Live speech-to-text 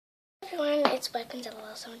everyone, it's Webkinz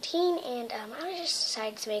 17, and I just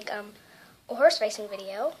decided to make a horse racing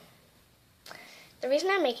video. The reason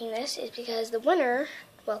I'm making this is because the winner,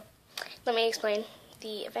 well, let me explain.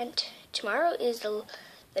 The event tomorrow is the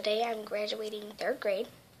day I'm graduating 3rd grade.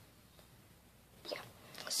 Yeah,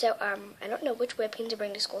 so I don't know which Webkinz to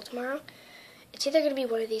bring to school tomorrow. It's either going to be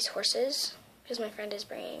one of these horses, because my friend is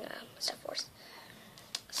bringing a stuffed horse.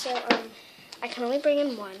 So I can only bring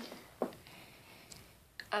in one.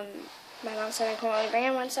 My mom said I can only bring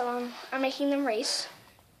in one, so I'm making them race.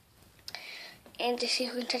 And to see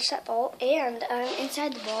who can touch that ball. And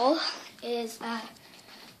inside the ball is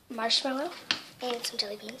marshmallow and some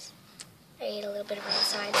jelly beans. I ate a little bit of it on the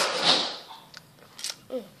sides.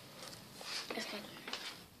 That's good.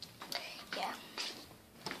 Yeah.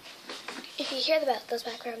 If you hear those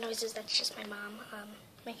background noises, that's just my mom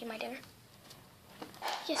making my dinner.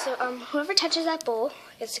 Yeah, so whoever touches that bowl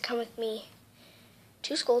gets to come with me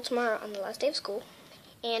to school tomorrow on the last day of school,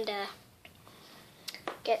 and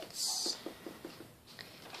gets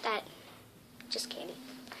that just candy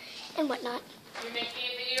and whatnot. You're making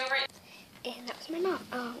a video right? And that was my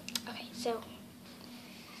mom. Okay, so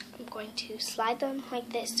I'm going to slide them like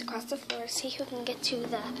this across the floor, see who can get to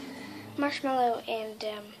the marshmallow and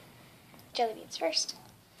jelly beans first.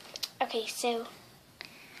 Okay, so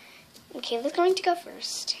Michaela's going to go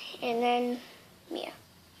first, and then Mia.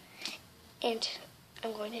 And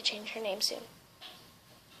I'm going to change her name soon.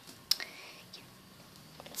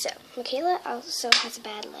 So, Michaela also has a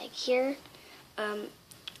bad leg here.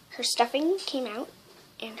 Her stuffing came out,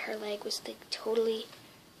 and her leg was like totally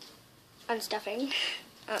unstuffing.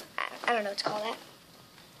 I don't know what to call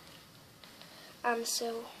that.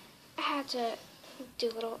 So I had to do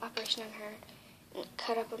a little operation on her, and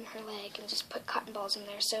cut up on her leg, and just put cotton balls in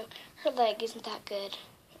there. So her leg isn't that good.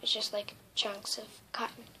 It's just like chunks of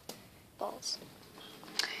cotton balls.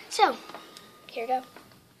 So, here we go.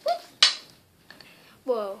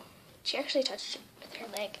 Whoa, she actually touched it with her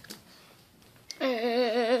leg.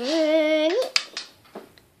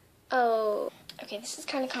 Oh, okay, this is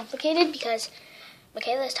kind of complicated because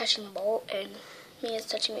Michaela is touching the bowl and Mia is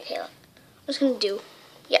touching Michaela. I'm just going to do,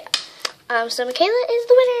 yeah. So Michaela is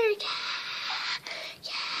the winner.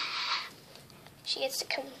 Yeah. She gets to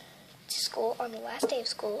come to school on the last day of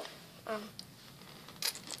school.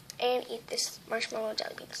 And eat this marshmallow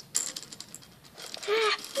jelly beans.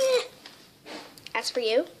 As for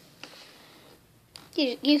you,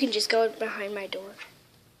 you can just go behind my door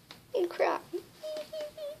and cry.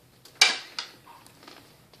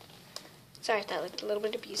 Sorry if that looked a little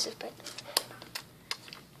bit abusive, but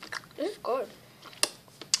this is good.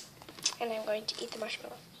 And I'm going to eat the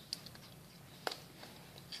marshmallow.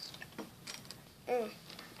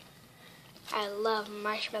 I love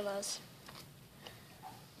marshmallows.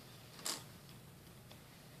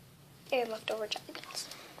 And leftover jelly beans.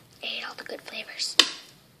 I ate all the good flavors.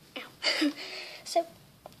 Ow. So,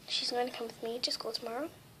 she's going to come with me to school tomorrow.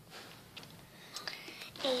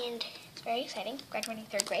 And it's very exciting, graduating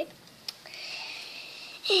 3rd grade.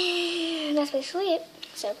 And that's basically it.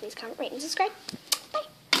 So please comment, rate, and subscribe.